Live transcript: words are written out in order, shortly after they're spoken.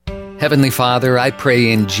Heavenly Father, I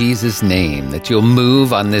pray in Jesus' name that you'll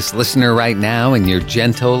move on this listener right now in your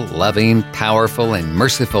gentle, loving, powerful, and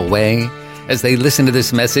merciful way as they listen to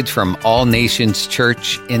this message from All Nations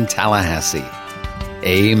Church in Tallahassee.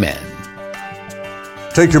 Amen.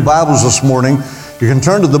 Take your Bibles this morning. You can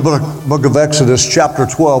turn to the book of Exodus, chapter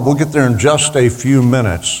 12. We'll get there in just a few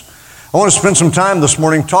minutes. I want to spend some time this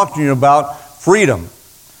morning talking to you about freedom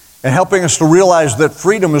and helping us to realize that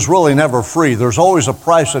freedom is really never free. There's always a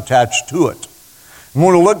price attached to it. And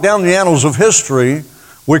when we look down the annals of history,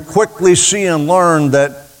 we quickly see and learn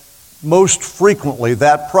that most frequently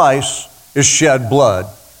that price is shed blood,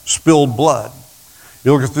 spilled blood.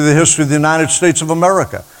 You look through the history of the United States of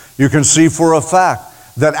America, you can see for a fact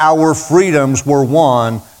that our freedoms were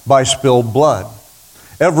won by spilled blood.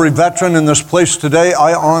 Every veteran in this place today,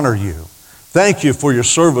 I honor you. Thank you for your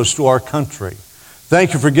service to our country.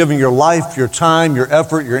 Thank you for giving your life, your time, your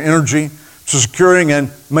effort, your energy to securing and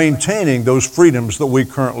maintaining those freedoms that we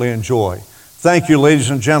currently enjoy. Thank you, ladies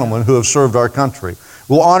and gentlemen, who have served our country.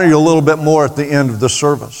 We'll honor you a little bit more at the end of the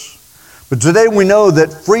service. But today we know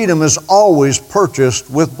that freedom is always purchased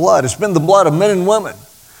with blood. It's been the blood of men and women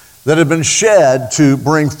that have been shed to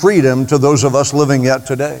bring freedom to those of us living yet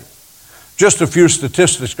today. Just a few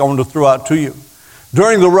statistics I want to throw out to you.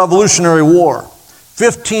 During the Revolutionary War,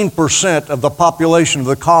 15% of the population of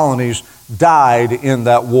the colonies died in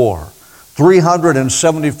that war.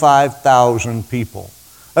 375,000 people.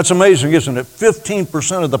 That's amazing, isn't it?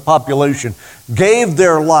 15% of the population gave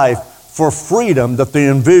their life for freedom that they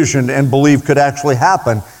envisioned and believed could actually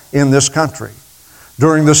happen in this country.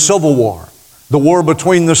 During the Civil War, the war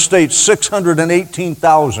between the states,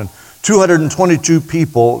 618,222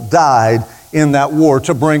 people died in that war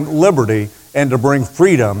to bring liberty and to bring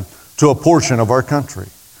freedom to a portion of our country.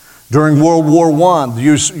 During World War I, the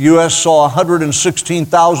U.S. saw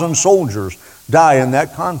 116,000 soldiers die in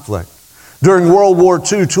that conflict. During World War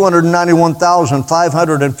II,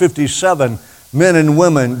 291,557 men and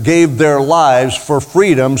women gave their lives for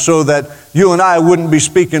freedom so that you and I wouldn't be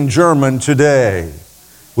speaking German today.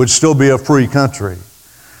 Would still be a free country.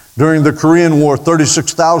 During the Korean War,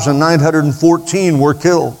 36,914 were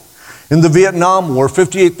killed. In the Vietnam War,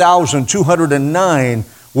 58,209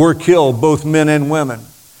 were killed, both men and women,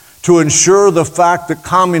 to ensure the fact that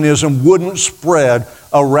communism wouldn't spread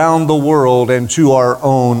around the world and to our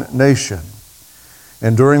own nation.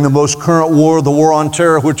 And during the most current war, the War on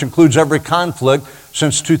Terror, which includes every conflict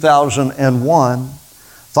since 2001,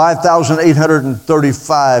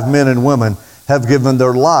 5,835 men and women have given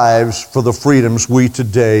their lives for the freedoms we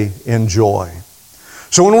today enjoy.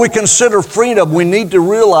 So when we consider freedom, we need to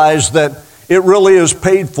realize that it really is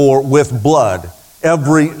paid for with blood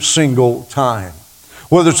every single time.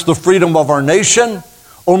 Whether it's the freedom of our nation,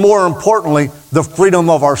 or more importantly, the freedom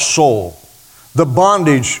of our soul. The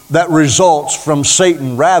bondage that results from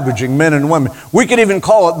Satan ravaging men and women. We could even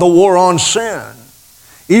call it the war on sin.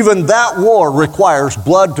 Even that war requires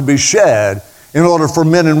blood to be shed in order for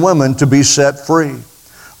men and women to be set free.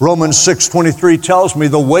 Romans 6:23 tells me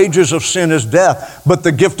the wages of sin is death, but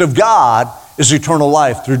the gift of God is eternal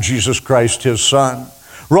life through Jesus Christ, His Son.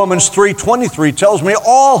 Romans 3:23 tells me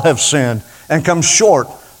all have sinned and come short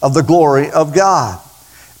of the glory of God.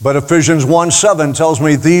 But Ephesians 1:7 tells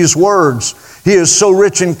me these words, He is so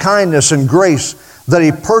rich in kindness and grace that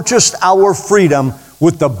He purchased our freedom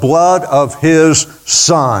with the blood of His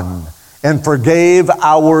Son and forgave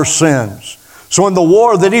our sins. So in the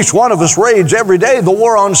war that each one of us wage every day, the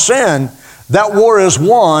war on sin, that war is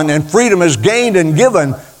won and freedom is gained and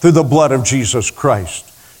given through the blood of Jesus Christ,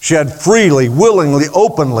 shed freely, willingly,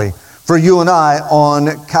 openly for you and I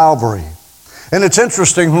on Calvary. And it's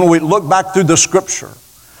interesting when we look back through the Scripture,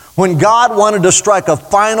 when God wanted to strike a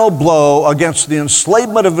final blow against the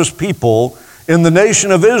enslavement of His people in the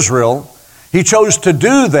nation of Israel, He chose to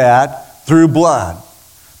do that through blood.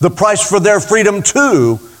 The price for their freedom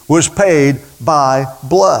too was paid by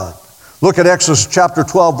blood. Look at Exodus chapter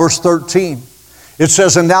 12, verse 13. It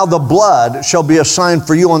says, And now the blood shall be a sign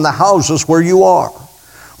for you on the houses where you are.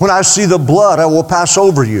 When I see the blood, I will pass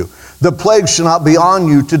over you. The plague shall not be on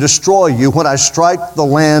you to destroy you when I strike the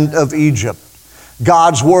land of Egypt.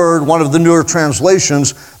 God's Word, one of the newer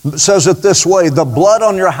translations, says it this way, the blood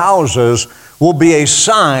on your houses will be a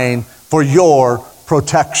sign for your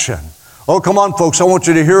protection. Oh, come on, folks. I want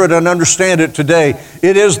you to hear it and understand it today.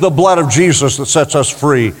 It is the blood of Jesus that sets us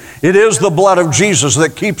free. It is the blood of Jesus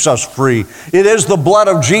that keeps us free. It is the blood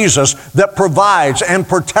of Jesus that provides and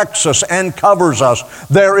protects us and covers us.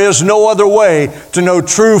 There is no other way to know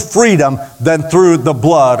true freedom than through the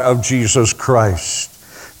blood of Jesus Christ.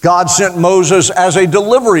 God sent Moses as a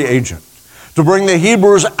delivery agent to bring the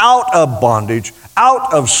Hebrews out of bondage,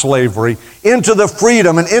 out of slavery, into the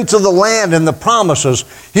freedom and into the land and the promises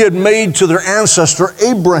he had made to their ancestor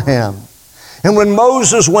Abraham. And when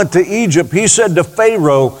Moses went to Egypt, he said to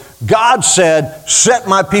Pharaoh, God said, set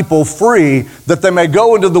my people free that they may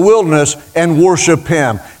go into the wilderness and worship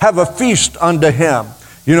him, have a feast unto him.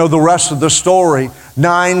 You know the rest of the story.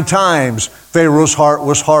 9 times Pharaoh's heart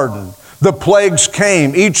was hardened. The plagues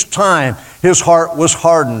came. Each time his heart was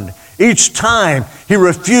hardened. Each time he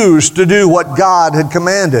refused to do what God had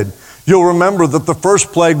commanded. You'll remember that the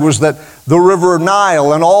first plague was that the river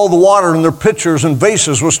Nile and all the water in their pitchers and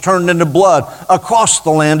vases was turned into blood across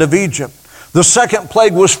the land of Egypt. The second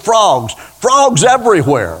plague was frogs. Frogs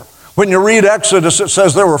everywhere. When you read Exodus, it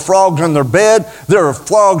says there were frogs in their bed, there were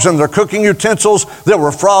frogs in their cooking utensils, there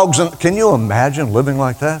were frogs in... Can you imagine living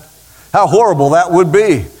like that? How horrible that would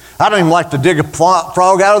be. I don't even like to dig a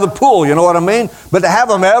frog out of the pool, you know what I mean? But to have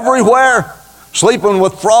them everywhere, sleeping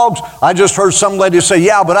with frogs. I just heard some lady say,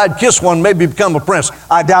 yeah, but I'd kiss one, maybe become a prince.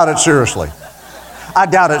 I doubt it seriously. I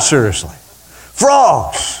doubt it seriously.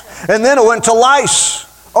 Frogs. And then it went to lice.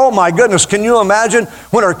 Oh my goodness, can you imagine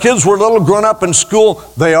when our kids were little grown up in school,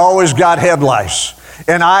 they always got head lice.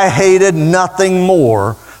 And I hated nothing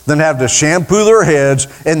more than have to shampoo their heads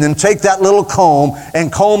and then take that little comb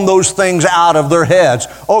and comb those things out of their heads.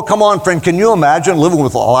 Oh, come on, friend, can you imagine living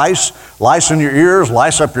with lice? Lice in your ears,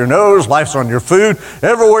 lice up your nose, lice on your food.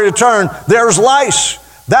 Everywhere you turn, there's lice.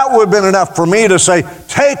 That would have been enough for me to say,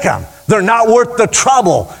 take them. They're not worth the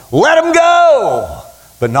trouble. Let them go.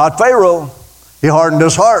 But not Pharaoh. He hardened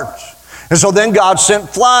his heart. And so then God sent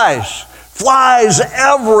flies. Flies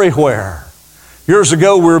everywhere. Years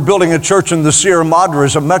ago, we were building a church in the Sierra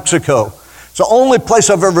Madres of Mexico. It's the only place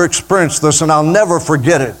I've ever experienced this, and I'll never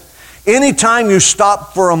forget it. Anytime you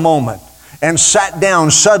stopped for a moment and sat down,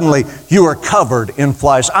 suddenly you were covered in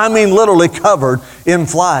flies. I mean literally covered in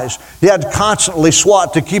flies. You had to constantly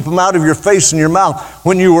swat to keep them out of your face and your mouth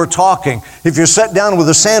when you were talking. If you sat down with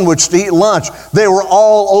a sandwich to eat lunch, they were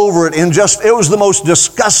all over it. And it was the most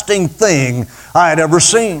disgusting thing I had ever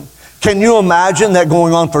seen. Can you imagine that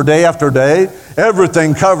going on for day after day?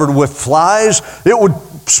 Everything covered with flies. It would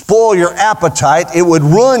spoil your appetite. It would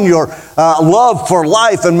ruin your love for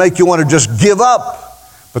life and make you want to just give up.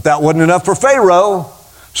 But that wasn't enough for Pharaoh.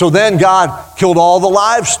 So then God killed all the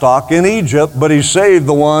livestock in Egypt, but he saved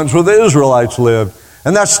the ones where the Israelites lived.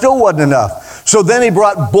 And that still wasn't enough. So then he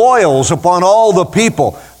brought boils upon all the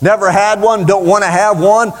people. Never had one, don't want to have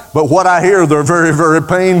one, but what I hear, they're very, very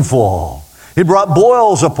painful. He brought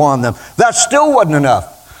boils upon them. That still wasn't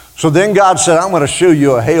enough. So then God said, I'm going to show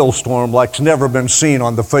you a hailstorm like's never been seen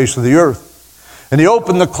on the face of the earth. And he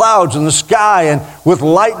opened the clouds in the sky, and with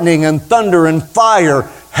lightning and thunder and fire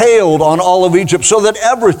hailed on all of Egypt so that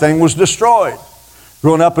everything was destroyed.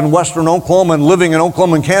 Growing up in western Oklahoma and living in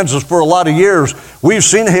Oklahoma and Kansas for a lot of years, we've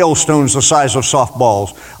seen hailstones the size of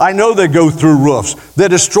softballs. I know they go through roofs. They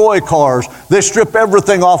destroy cars. They strip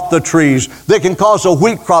everything off the trees. They can cause a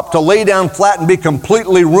wheat crop to lay down flat and be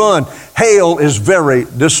completely ruined. Hail is very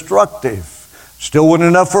destructive. Still wasn't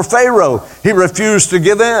enough for Pharaoh. He refused to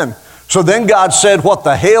give in. So then God said, what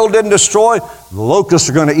the hail didn't destroy, the locusts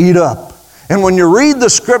are going to eat up. And when you read the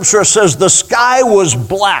scripture, it says the sky was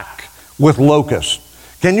black with locusts.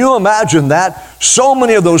 Can you imagine that? So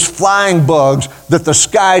many of those flying bugs that the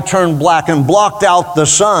sky turned black and blocked out the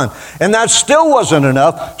sun. And that still wasn't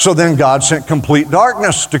enough. So then God sent complete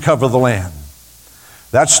darkness to cover the land.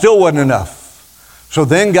 That still wasn't enough. So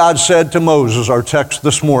then God said to Moses, our text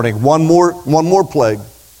this morning, one more plague.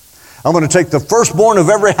 I'm going to take the firstborn of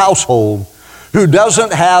every household who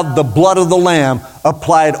doesn't have the blood of the Lamb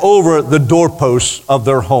applied over the doorposts of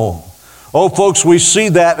their home. Oh, folks, we see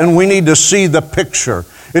that, and we need to see the picture.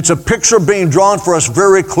 It's a picture being drawn for us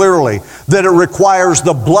very clearly that it requires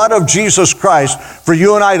the blood of Jesus Christ for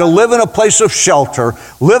you and I to live in a place of shelter,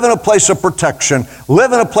 live in a place of protection,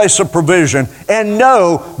 live in a place of provision, and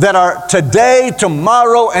know that our today,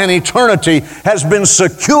 tomorrow, and eternity has been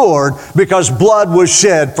secured because blood was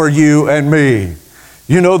shed for you and me.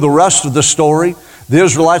 You know the rest of the story. The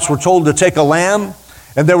Israelites were told to take a lamb,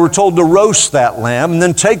 and they were told to roast that lamb and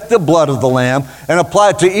then take the blood of the lamb and apply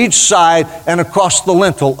it to each side and across the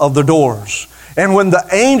lintel of the doors. And when the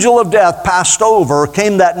angel of death passed over,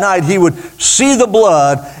 came that night, he would see the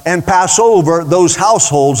blood and pass over those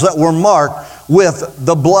households that were marked with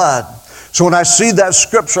the blood. So when I see that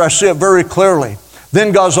scripture, I see it very clearly.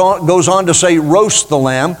 Then goes on to say, roast the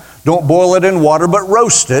lamb. Don't boil it in water, but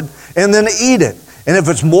roast it, and then eat it. And if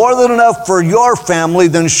it's more than enough for your family,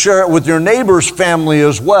 then share it with your neighbor's family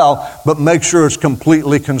as well, but make sure it's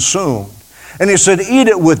completely consumed. And he said, eat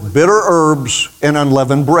it with bitter herbs and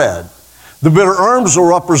unleavened bread. The bitter herbs will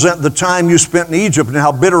represent the time you spent in Egypt and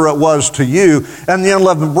how bitter it was to you. And the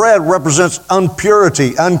unleavened bread represents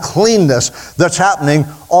impurity, uncleanness that's happening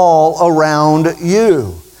all around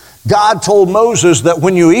you. God told Moses that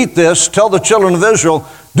when you eat this, tell the children of Israel,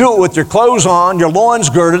 do it with your clothes on, your loins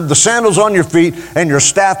girded, the sandals on your feet, and your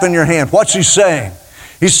staff in your hand. What's he saying?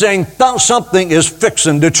 He's saying something is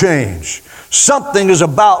fixing to change. Something is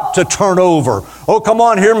about to turn over. Oh, come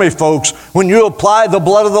on, hear me, folks. When you apply the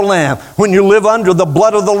blood of the Lamb, when you live under the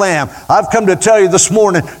blood of the Lamb, I've come to tell you this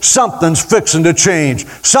morning, something's fixing to change.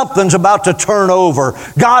 Something's about to turn over.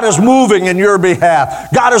 God is moving in your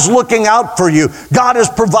behalf. God is looking out for you. God is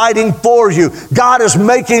providing for you. God is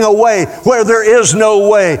making a way where there is no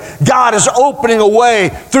way. God is opening a way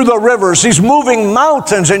through the rivers. He's moving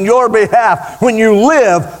mountains in your behalf when you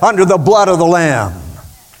live under the blood of the Lamb.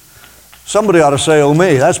 Somebody ought to say, oh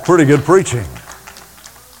me, that's pretty good preaching.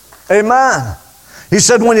 Amen. He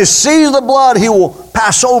said, when you see the blood, he will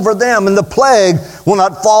pass over them, and the plague will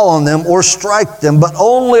not fall on them or strike them, but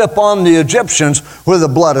only upon the Egyptians where the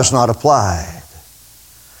blood is not applied.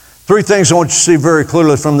 Three things I want you to see very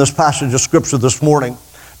clearly from this passage of Scripture this morning.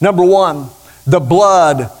 Number one, the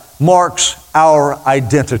blood marks our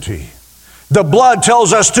identity. The blood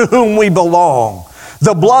tells us to whom we belong.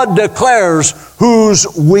 The blood declares whose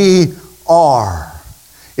we are.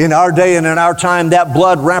 In our day and in our time, that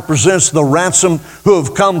blood represents the ransom who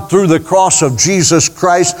have come through the cross of Jesus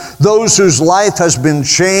Christ, those whose life has been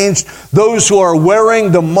changed, those who are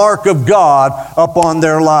wearing the mark of God upon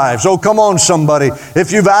their lives. Oh, come on, somebody.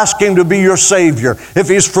 If you've asked Him to be your Savior, if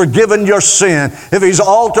He's forgiven your sin, if He's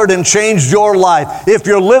altered and changed your life, if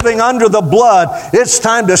you're living under the blood, it's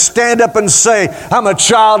time to stand up and say, I'm a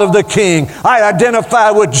child of the King. I identify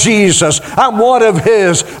with Jesus. I'm one of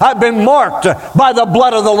His. I've been marked by the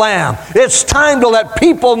blood of the Lamb. It's time to let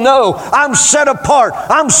people know I'm set apart.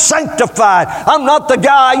 I'm sanctified. I'm not the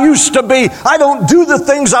guy I used to be. I don't do the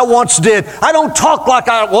things I once did. I don't talk like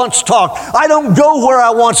I once talked. I don't go where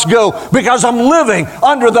I once go because I'm living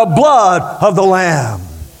under the blood of the Lamb.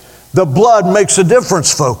 The blood makes a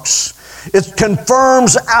difference, folks. It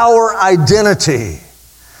confirms our identity.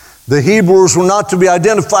 The Hebrews were not to be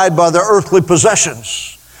identified by their earthly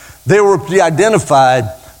possessions. They were to be identified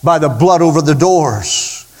by the blood over the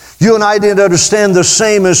doors. You and I didn't understand the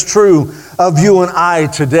same is true of you and I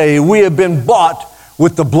today. We have been bought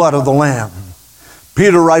with the blood of the Lamb.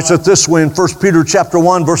 Peter writes it this way in 1 Peter chapter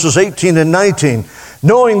 1, verses 18 and 19.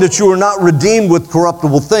 Knowing that you are not redeemed with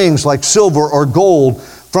corruptible things like silver or gold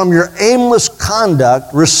from your aimless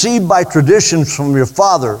conduct received by traditions from your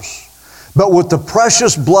fathers, but with the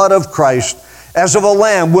precious blood of Christ as of a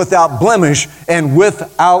lamb without blemish and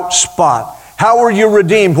without spot. How are you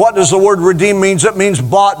redeemed? What does the word redeem mean? It means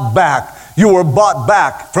bought back. You were bought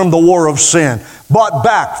back from the war of sin, bought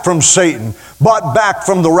back from Satan, bought back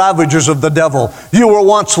from the ravages of the devil. You were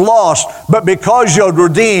once lost, but because you're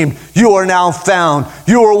redeemed, you are now found.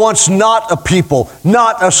 You were once not a people,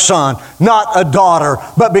 not a son, not a daughter,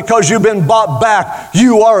 but because you've been bought back,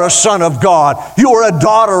 you are a son of God. You are a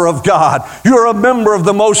daughter of God. You're a member of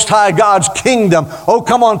the Most High God's kingdom. Oh,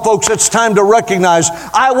 come on, folks, it's time to recognize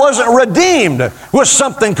I wasn't redeemed with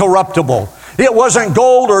something corruptible. It wasn't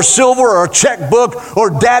gold or silver or a checkbook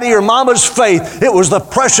or daddy or mama's faith. It was the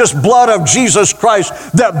precious blood of Jesus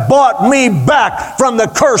Christ that bought me back from the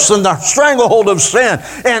curse and the stranglehold of sin.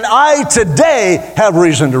 And I today have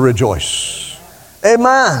reason to rejoice.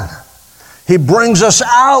 Amen. He brings us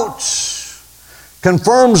out,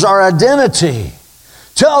 confirms our identity,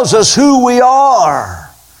 tells us who we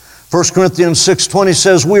are. 1 Corinthians 6:20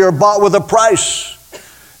 says, we are bought with a price.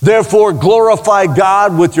 Therefore, glorify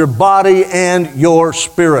God with your body and your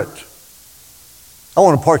spirit. I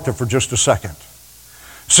want to park there for just a second.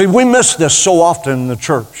 See, we miss this so often in the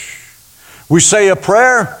church. We say a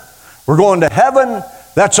prayer, we're going to heaven,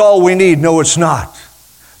 that's all we need. No, it's not.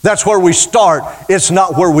 That's where we start, it's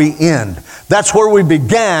not where we end. That's where we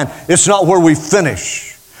began, it's not where we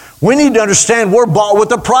finish. We need to understand we're bought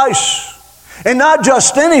with a price. And not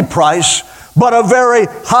just any price, but a very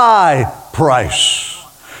high price.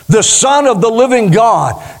 The Son of the living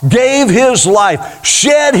God gave His life,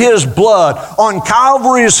 shed His blood on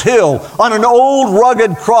Calvary's hill, on an old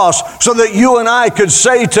rugged cross, so that you and I could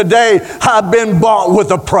say today, I've been bought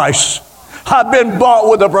with a price. I've been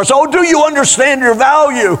bought with a price. Oh, do you understand your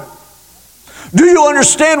value? Do you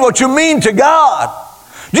understand what you mean to God?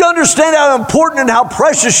 Do you understand how important and how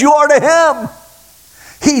precious you are to Him?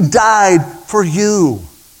 He died for you.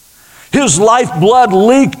 His lifeblood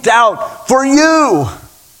leaked out for you.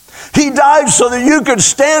 He died so that you could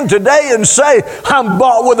stand today and say, I'm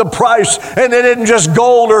bought with a price. And it isn't just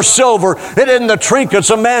gold or silver. It isn't the trinkets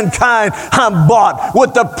of mankind. I'm bought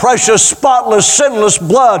with the precious, spotless, sinless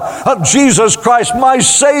blood of Jesus Christ, my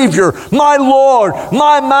Savior, my Lord,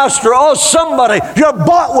 my Master. Oh, somebody, you're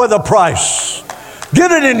bought with a price.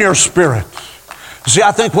 Get it in your spirit. See,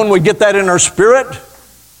 I think when we get that in our spirit,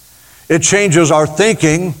 it changes our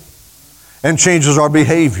thinking and changes our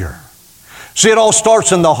behavior. See, it all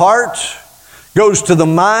starts in the heart, goes to the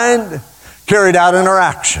mind, carried out in our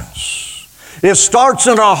actions. It starts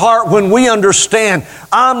in our heart when we understand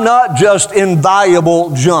I'm not just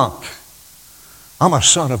invaluable junk. I'm a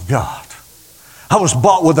son of God. I was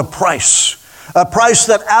bought with a price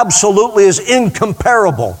that absolutely is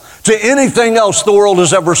incomparable to anything else the world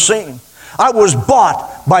has ever seen. I was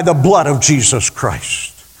bought by the blood of Jesus Christ.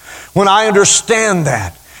 When I understand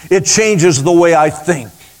that, it changes the way I think.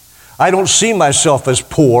 I don't see myself as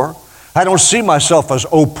poor. I don't see myself as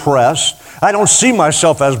oppressed. I don't see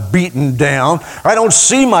myself as beaten down. I don't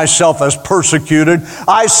see myself as persecuted.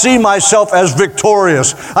 I see myself as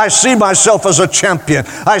victorious. I see myself as a champion.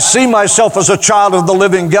 I see myself as a child of the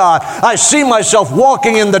living God. I see myself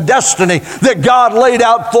walking in the destiny that God laid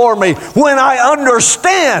out for me. When I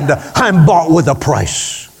understand I'm bought with a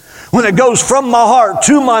price. When it goes from my heart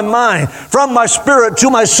to my mind, from my spirit to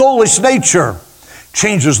my soulish nature,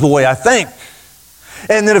 changes the way I think.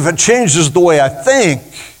 And then if it changes the way I think,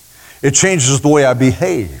 it changes the way I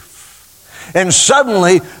behave. And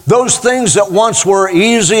suddenly, those things that once were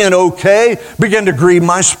easy and okay begin to grieve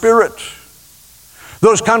my spirit.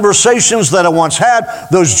 Those conversations that I once had,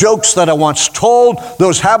 those jokes that I once told,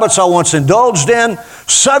 those habits I once indulged in,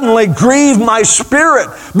 suddenly grieve my spirit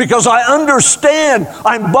because I understand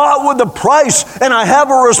I'm bought with a price and I have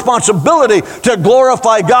a responsibility to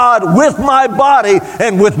glorify God with my body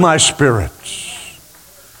and with my spirit.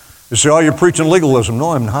 You say, oh, you're preaching legalism.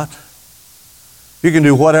 No, I'm not. You can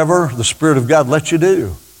do whatever the Spirit of God lets you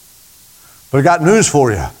do. But I got news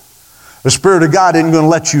for you. The Spirit of God isn't going to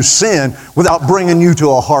let you sin without bringing you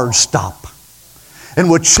to a hard stop.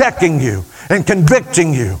 And with checking you and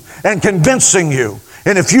convicting you and convincing you.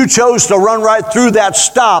 And if you chose to run right through that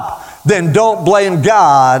stop, then don't blame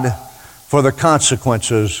God for the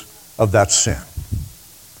consequences of that sin.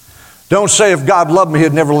 Don't say if God loved me,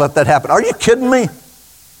 He'd never let that happen. Are you kidding me?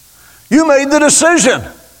 You made the decision.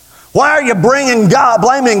 Why are you blaming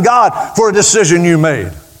God for a decision you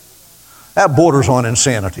made? That borders on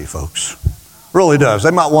insanity, folks. Really does.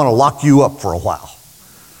 They might want to lock you up for a while.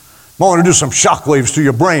 Might want to do some shockwaves to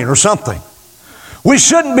your brain or something. We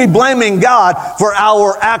shouldn't be blaming God for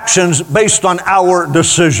our actions based on our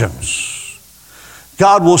decisions.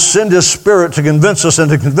 God will send His Spirit to convince us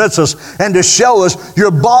and to show us you're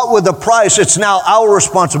bought with a price. It's now our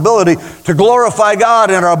responsibility to glorify God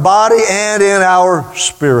in our body and in our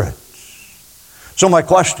spirit. So my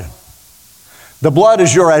question, the blood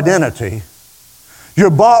is your identity.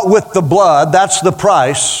 You're bought with the blood, that's the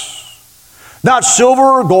price. Not silver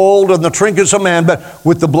or gold and the trinkets of man, but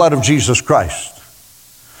with the blood of Jesus Christ.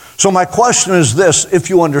 So my question is this, if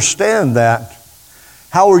you understand that,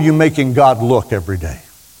 how are you making God look every day?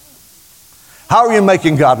 How are you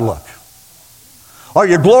making God look? Are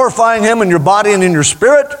you glorifying Him in your body and in your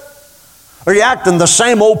spirit? Or are you acting the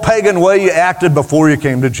same old pagan way you acted before you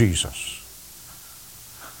came to Jesus?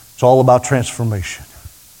 It's all about transformation.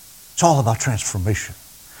 It's all about transformation.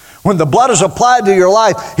 When the blood is applied to your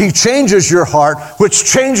life, He changes your heart, which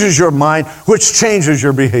changes your mind, which changes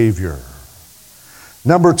your behavior.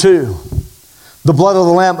 Number 2, the blood of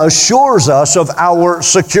the Lamb assures us of our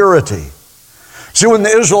security. See, when the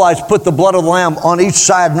Israelites put the blood of the Lamb on each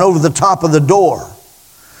side and over the top of the door,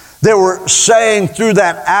 they were saying through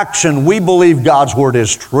that action, we believe God's word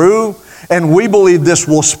is true, and we believe this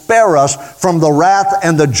will spare us from the wrath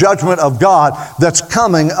and the judgment of God that's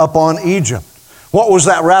coming upon Egypt. What was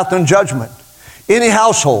that wrath and judgment? Any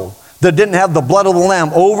household that didn't have the blood of the Lamb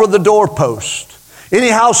over the doorpost, any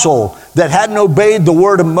household that hadn't obeyed the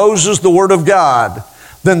word of Moses, the word of God,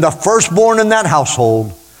 then the firstborn in that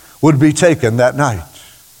household would be taken that night,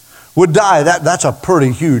 would die. That's a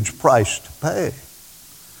pretty huge price to pay.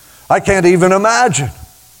 I can't even imagine.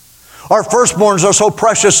 Our firstborns are so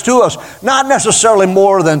precious to us, not necessarily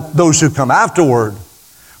more than those who come afterward,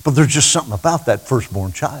 but there's just something about that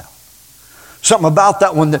firstborn child. Something about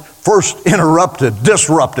that one that first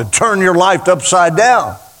disrupted, turned your life upside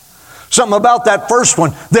down. Something about that first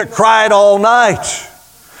one that cried all night.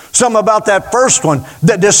 Something about that first one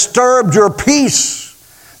that disturbed your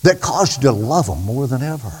peace, that caused you to love them more than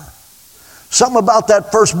ever. Something about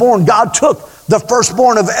that firstborn. God took the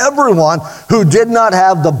firstborn of everyone who did not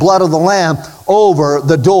have the blood of the Lamb over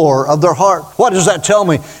the door of their heart. What does that tell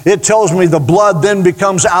me? It tells me the blood then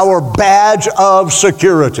becomes our badge of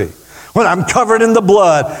security. When I'm covered in the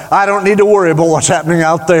blood, I don't need to worry about what's happening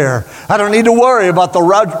out there. I don't need to worry about the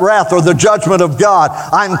wrath or the judgment of God.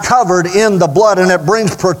 I'm covered in the blood, and it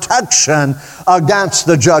brings protection against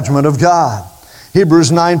the judgment of God.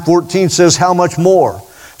 Hebrews 9:14 says, how much more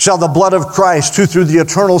shall the blood of Christ, who through the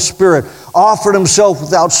eternal Spirit offered himself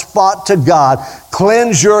without spot to God,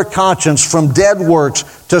 cleanse your conscience from dead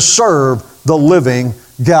works to serve the living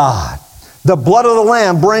God. The blood of the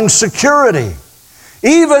Lamb brings security.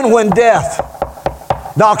 Even when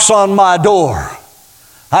death knocks on my door,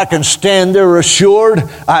 I can stand there assured.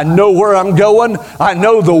 I know where I'm going. I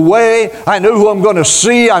know the way. I know who I'm going to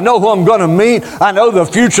see. I know who I'm going to meet. I know the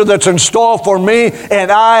future that's in store for me,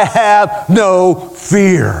 and I have no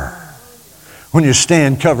fear. When you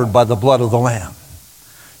stand covered by the blood of the Lamb,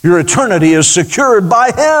 your eternity is secured by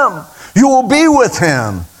Him. You will be with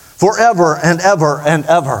Him forever and ever and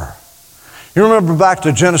ever. You remember back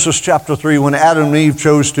to Genesis chapter 3 when Adam and Eve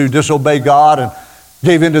chose to disobey God and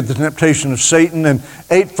gave in to the temptation of Satan and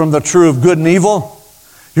ate from the tree of good and evil?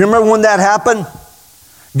 You remember when that happened?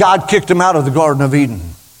 God kicked them out of the Garden of Eden.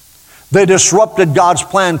 They disrupted God's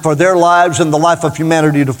plan for their lives and the life of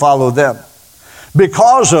humanity to follow them.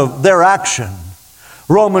 Because of their action,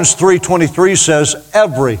 Romans 3:23 says,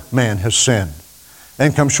 every man has sinned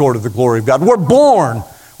and come short of the glory of God. We're born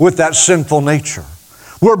with that sinful nature.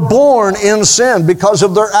 We're born in sin because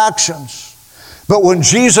of their actions. But when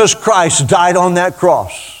Jesus Christ died on that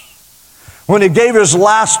cross, when He gave His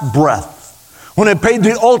last breath, when He paid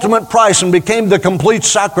the ultimate price and became the complete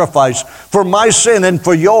sacrifice for my sin and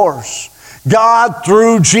for yours, God,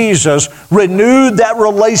 through Jesus, renewed that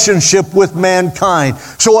relationship with mankind.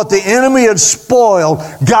 So what the enemy had spoiled,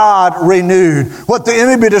 God renewed. What the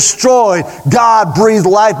enemy destroyed, God breathed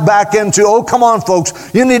life back into. Oh, come on, folks.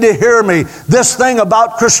 You need to hear me. This thing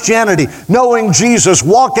about Christianity, knowing Jesus,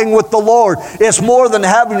 walking with the Lord, it's more than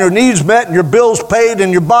having your needs met and your bills paid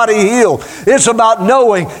and your body healed. It's about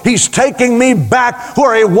knowing He's taking me back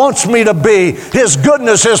where He wants me to be. His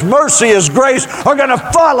goodness, His mercy, His grace are going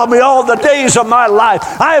to follow me all the days of my life.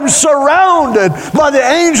 I am surrounded by the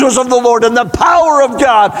angels of the Lord and the power of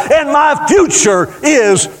God, and my future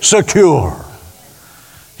is secure.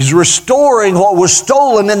 He's restoring what was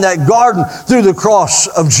stolen in that garden through the cross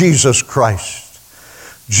of Jesus Christ.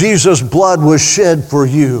 Jesus' blood was shed for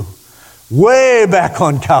you way back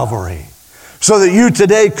on Calvary so that you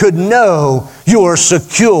today could know you are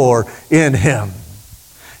secure in Him.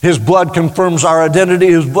 His blood confirms our identity.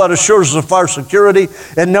 His blood assures us of our security.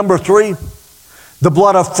 And number 3, the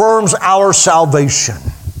blood affirms our salvation.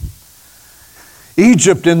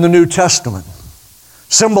 Egypt in the New Testament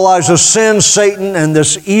symbolizes sin, Satan, and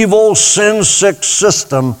this evil, sin-sick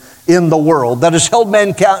system in the world that has held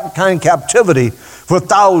mankind captivity for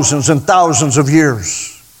thousands and thousands of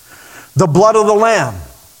years. The blood of the Lamb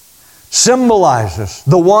symbolizes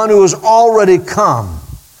the one who has already come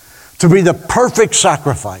to be the perfect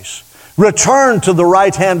sacrifice, returned to the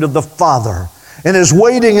right hand of the Father, and is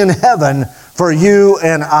waiting in heaven for you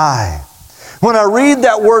and I. When I read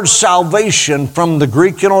that word salvation from the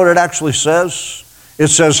Greek, you know what it actually says? It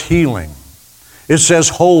says healing. It says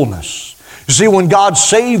wholeness. You see, when God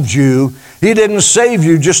saved you, He didn't save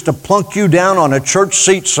you just to plunk you down on a church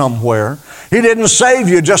seat somewhere. He didn't save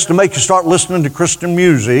you just to make you start listening to Christian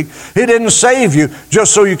music. He didn't save you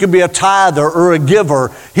just so you could be a tither or a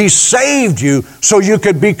giver. He saved you so you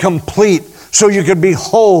could be complete, so you could be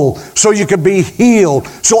whole, so you could be healed,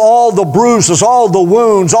 so all the bruises, all the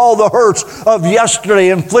wounds, all the hurts of yesterday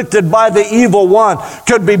inflicted by the evil one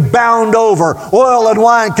could be bound over. Oil and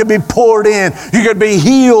wine could be poured in. You could be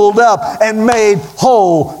healed up and made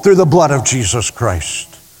whole through the blood of Jesus Christ.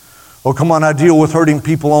 Oh, come on, I deal with hurting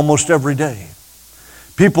people almost every day.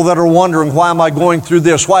 People that are wondering, why am I going through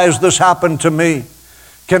this? Why has this happened to me?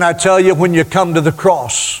 Can I tell you, when you come to the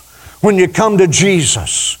cross, when you come to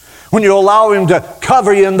Jesus, when you allow Him to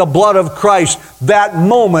cover you in the blood of Christ, that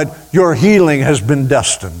moment your healing has been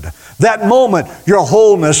destined. That moment your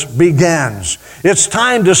wholeness begins. It's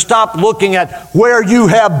time to stop looking at where you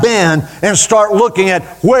have been and start looking at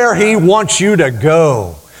where He wants you to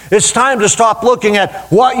go. It's time to stop looking at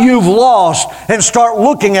what you've lost and start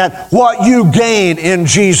looking at what you gain in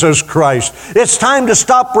Jesus Christ. It's time to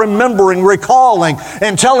stop remembering, recalling,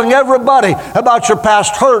 and telling everybody about your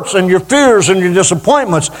past hurts and your fears and your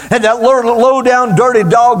disappointments and that low-down dirty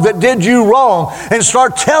dog that did you wrong, and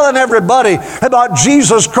start telling everybody about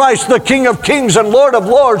Jesus Christ, the King of Kings and Lord of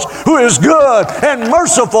Lords, who is good and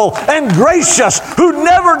merciful and gracious, who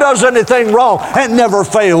never does anything wrong and never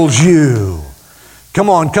fails you. Come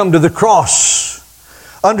on, come to the cross.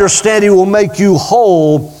 Understand He will make you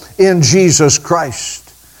whole in Jesus Christ.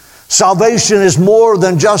 Salvation is more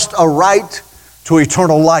than just a right to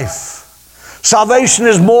eternal life. Salvation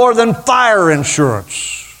is more than fire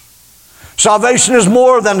insurance. Salvation is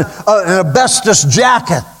more than an asbestos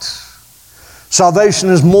jacket. Salvation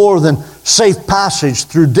is more than safe passage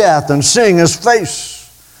through death and seeing His face.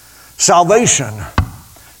 Salvation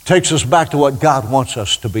takes us back to what God wants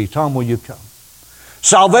us to be. Tom, will you come?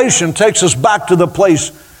 Salvation takes us back to the place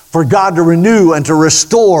for God to renew and to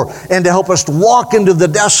restore and to help us to walk into the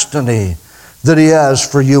destiny that He has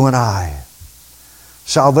for you and I.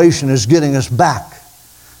 Salvation is getting us back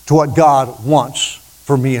to what God wants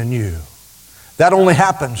for me and you. That only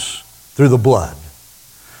happens through the blood.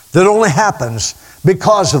 That only happens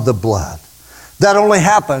because of the blood. That only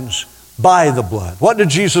happens by the blood. What did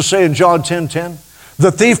Jesus say in John 10:10?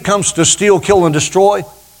 The thief comes to steal, kill, and destroy.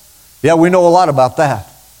 Yeah, we know a lot about that.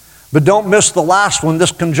 But don't miss the last one,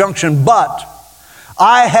 this conjunction, but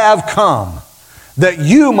I have come that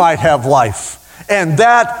you might have life, and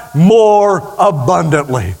that more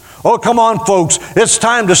abundantly. Oh, come on, folks. It's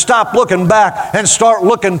time to stop looking back and start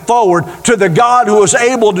looking forward to the God who is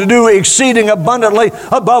able to do exceeding abundantly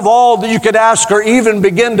above all that you could ask or even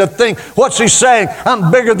begin to think. What's He saying?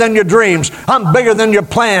 I'm bigger than your dreams. I'm bigger than your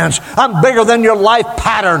plans. I'm bigger than your life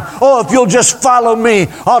pattern. Oh, if you'll just follow me,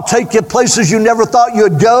 I'll take you places you never thought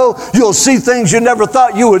you'd go. You'll see things you never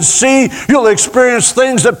thought you would see. You'll experience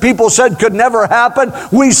things that people said could never happen.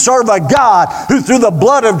 We serve a God who through the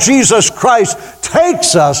blood of Jesus Christ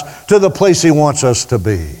takes us to the place He wants us to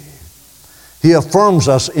be. He affirms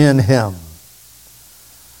us in Him.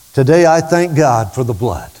 Today I thank God for the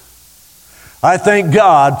blood. I thank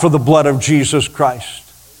God for the blood of Jesus Christ.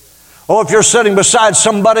 Oh, if you're sitting beside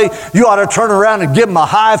somebody, you ought to turn around and give them a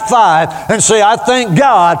high five and say, I thank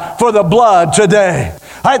God for the blood today.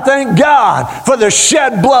 I thank God for the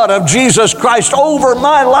shed blood of Jesus Christ over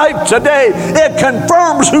my life today. It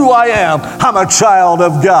confirms who I am. I'm a child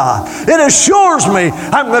of God. It assures me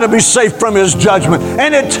I'm going to be safe from His judgment.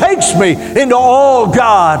 And it takes me into all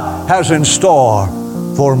God has in store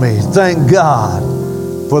for me. Thank God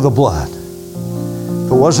for the blood.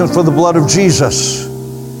 If it wasn't for the blood of Jesus,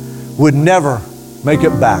 we'd never make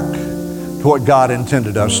it back to what God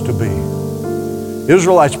intended us to be.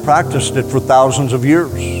 Israelites practiced it for thousands of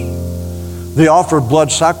years. They offered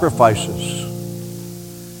blood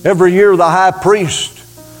sacrifices. Every year the high priest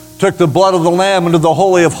took the blood of the lamb into the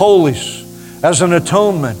Holy of Holies as an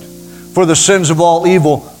atonement for the sins of all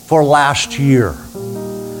evil for last year.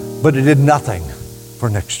 But it did nothing for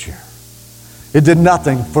next year. It did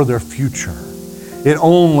nothing for their future. It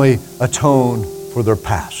only atoned for their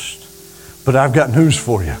past. But I've got news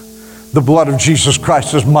for you. The blood of Jesus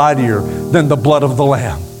Christ is mightier than the blood of the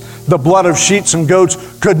Lamb. The blood of sheep and goats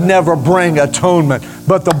could never bring atonement,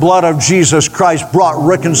 but the blood of Jesus Christ brought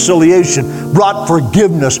reconciliation, brought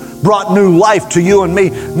forgiveness, brought new life to you and me,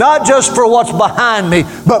 not just for what's behind me,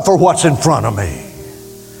 but for what's in front of me.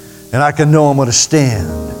 And I can know I'm going to stand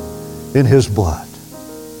in His blood.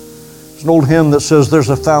 There's an old hymn that says, there's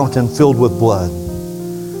a fountain filled with blood,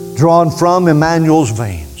 drawn from Emmanuel's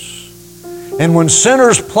veins. And when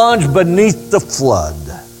sinners plunge beneath the flood,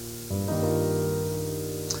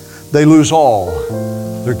 they lose all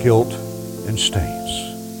their guilt and stains.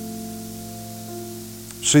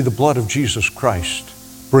 See, the blood of Jesus Christ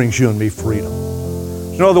brings you and me freedom.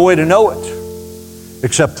 There's no other way to know it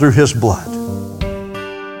except through His blood.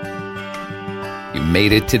 You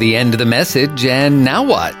made it to the end of the message, and now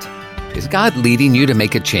what? Is God leading you to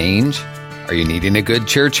make a change? Are you needing a good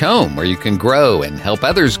church home where you can grow and help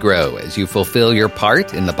others grow as you fulfill your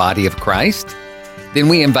part in the body of Christ? Then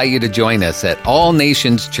we invite you to join us at All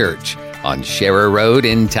Nations Church on Sharer Road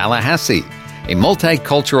in Tallahassee, a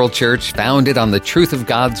multicultural church founded on the truth of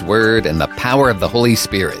God's Word and the power of the Holy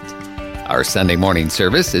Spirit. Our Sunday morning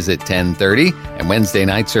service is at 10:30 and Wednesday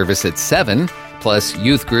night service at 7, plus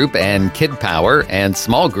youth group and kid power and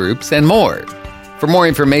small groups and more. For more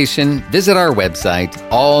information, visit our website,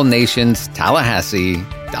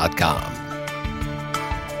 allnationstallahassee.com.